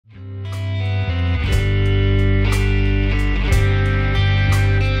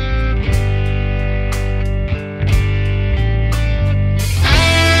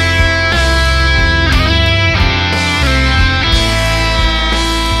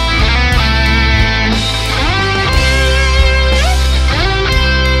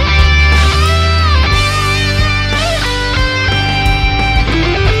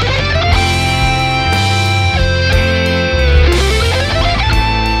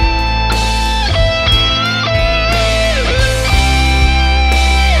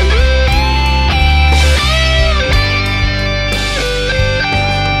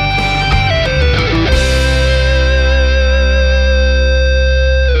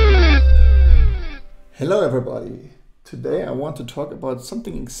Hello everybody! Today I want to talk about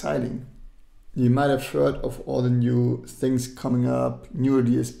something exciting. You might have heard of all the new things coming up, newer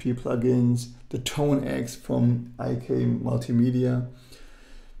DSP plugins, the Tonex from IK Multimedia.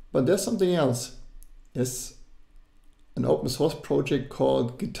 But there's something else. There's an open source project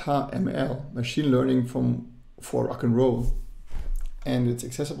called Guitar ML, machine learning for rock and roll. And it's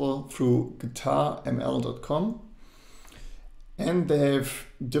accessible through guitarml.com. And they have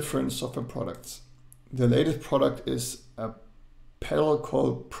different software products. The latest product is a pedal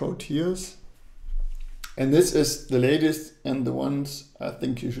called Proteus. And this is the latest and the ones I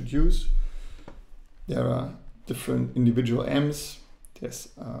think you should use. There are different individual amps. There's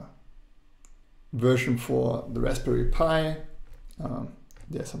a version for the Raspberry Pi.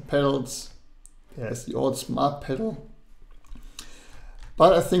 There's some pedals. There's the old smart pedal.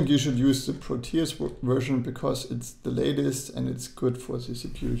 But I think you should use the Proteus version because it's the latest and it's good for the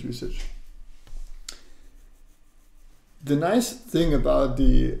CPU usage. The nice thing about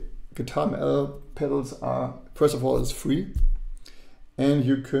the Guitar ML pedals are, first of all, it's free and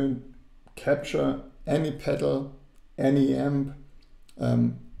you can capture any pedal, any amp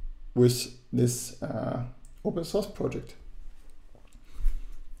with this open source project.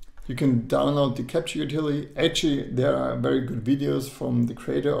 You can download the capture utility. Actually, there are very good videos from the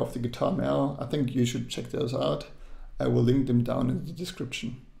creator of the Guitar ML. I think you should check those out. I will link them down in the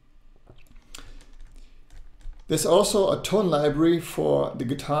description. There's also a tone library for the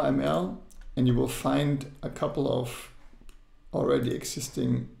Guitar ML, and you will find a couple of already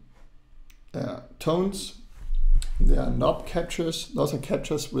existing tones. There are knob captures. Those are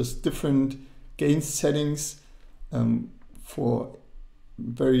captures with different gain settings for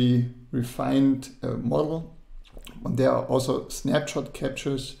very refined model. And there are also snapshot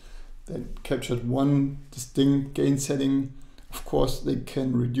captures that captured one distinct gain setting. Of course, they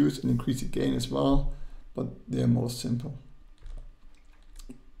can reduce and increase the gain as well, but they're more simple.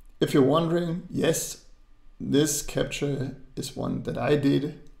 If you're wondering, yes, this capture is one that I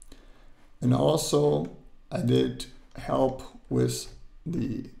did. And also I did help with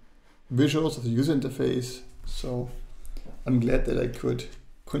the visuals of the user interface. So I'm glad that I could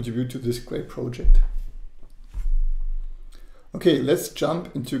contribute to this great project. Okay, let's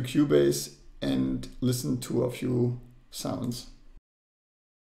jump into Cubase and listen to a few sounds.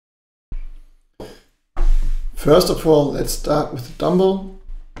 First of all, let's start with the Dumble.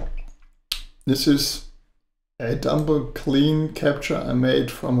 This is a Dumble clean capture I made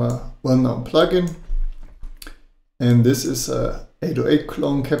from a well-known plugin. And this is a 808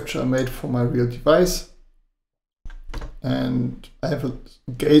 clone capture I made for my real device. And I have a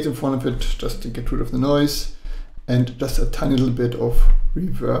gate in front of it just to get rid of the noise and just a tiny little bit of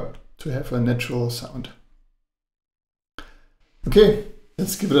reverb to have a natural sound. Okay,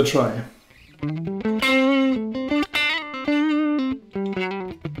 let's give it a try.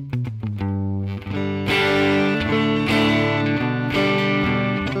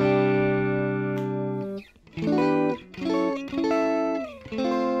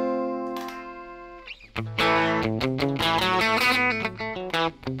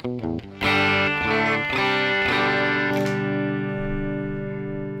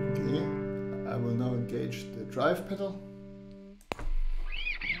 I will now engage the drive pedal.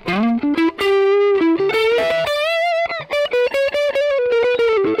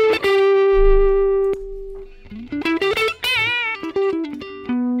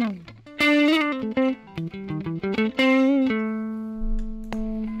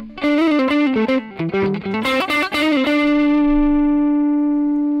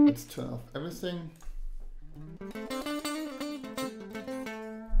 Let's turn off everything.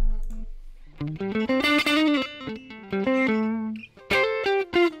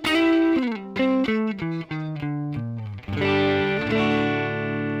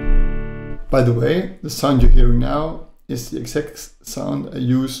 By the way, the sound you're hearing now is the exact sound I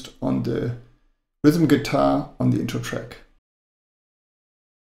used on the rhythm guitar on the intro track.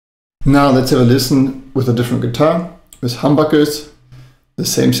 Now let's have a listen with a different guitar, with humbuckers, the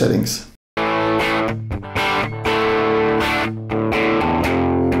same settings.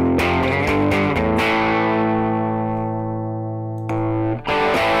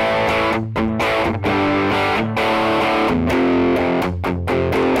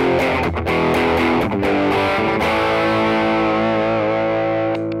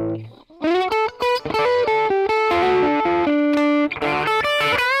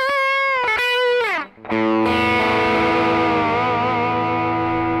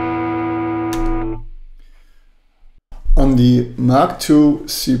 On the Mark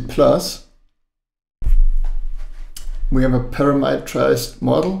IIC+, we have a parametrized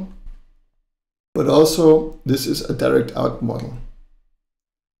model but also this is a direct out model.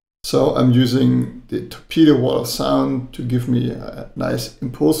 So I'm using the torpedo wall of sound to give me a nice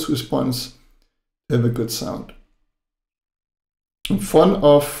impulse response to have a good sound. In front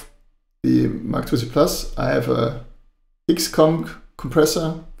of the Mark IIC Plus, I have a XComp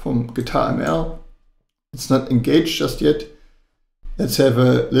compressor from Guitar ML. It's not engaged just yet. Let's have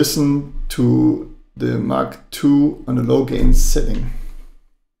a listen to the Mark II on a low gain setting.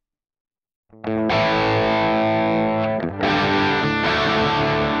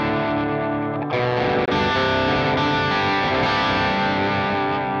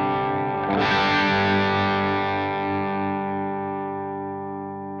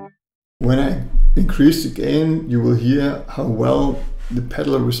 When I increase the gain, you will hear how well the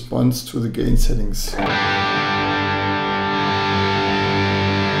pedal responds to the gain settings.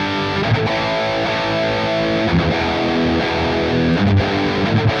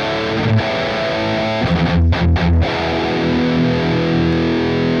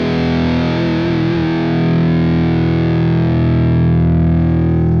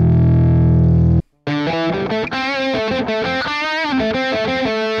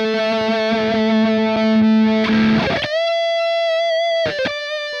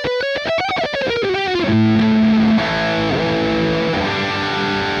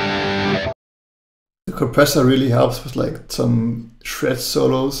 The compressor really helps with like some shred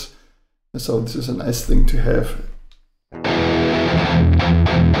solos, so this is a nice thing to have.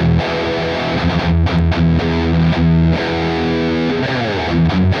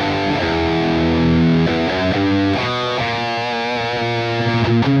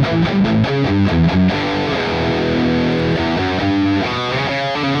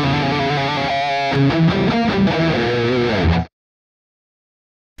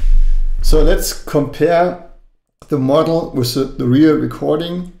 So let's compare the model with the real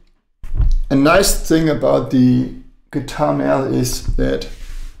recording. A nice thing about the Guitar ML is that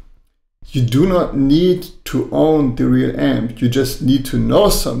you do not need to own the real amp. You just need to know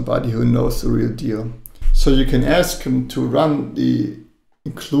somebody who knows the real deal. So you can ask him to run the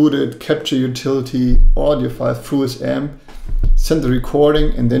included capture utility audio file through his amp, send the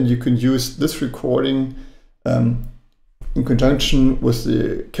recording, and then you can use this recording in conjunction with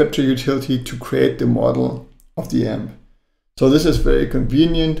the capture utility to create the model of the amp. So this is very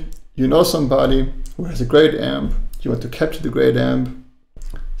convenient. You know somebody who has a great amp, you want to capture the great amp,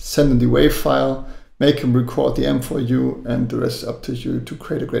 send them the WAV file, make him record the amp for you, and the rest is up to you to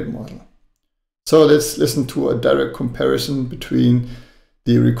create a great model. So let's listen to a direct comparison between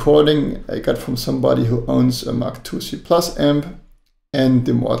the recording I got from somebody who owns a Mark IIC Plus amp and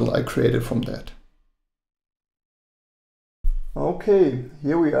the model I created from that. Okay,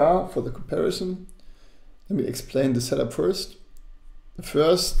 here we are for the comparison. Let me explain the setup first. The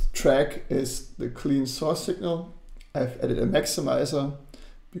first track is the clean source signal. I've added a maximizer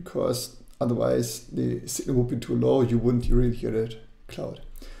because otherwise the signal would be too low, you wouldn't really hear it cloud.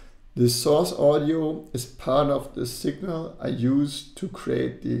 The source audio is part of the signal I use to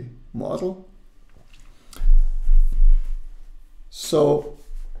create the model. So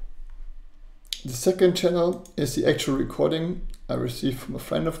the second channel is the actual recording I received from a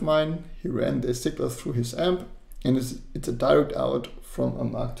friend of mine. He ran the signal through his amp, and it's a direct out from a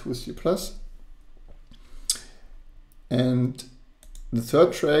Mark IIC Plus. And the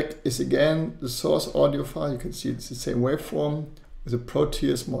third track is again the source audio file. You can see it's the same waveform with a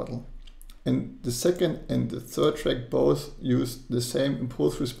Proteus model. And the second and the third track both use the same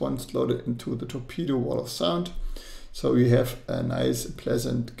impulse response loaded into the torpedo wall of sound. So we have a nice,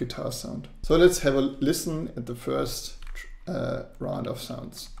 pleasant guitar sound. So let's have a listen at the first round of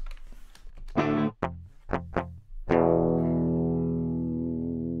sounds.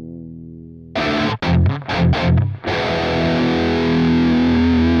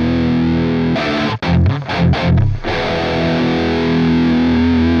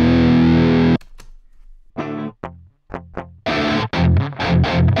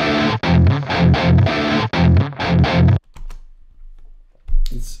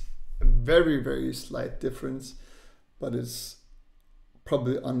 Very slight difference, but it's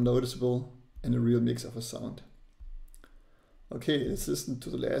probably unnoticeable in a real mix of a sound. Okay, let's listen to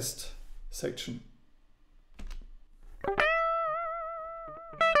the last section.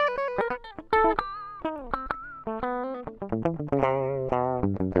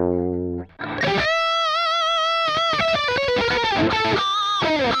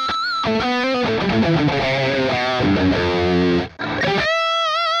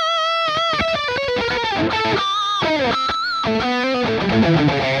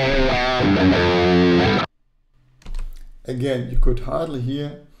 Again, you could hardly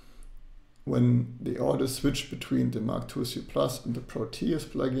hear when the audio switched between the Mark IIC Plus and the Pro TS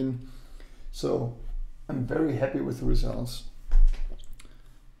plugin. So I'm very happy with the results.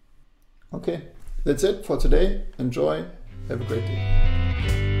 Okay, that's it for today. Enjoy. Have a great day.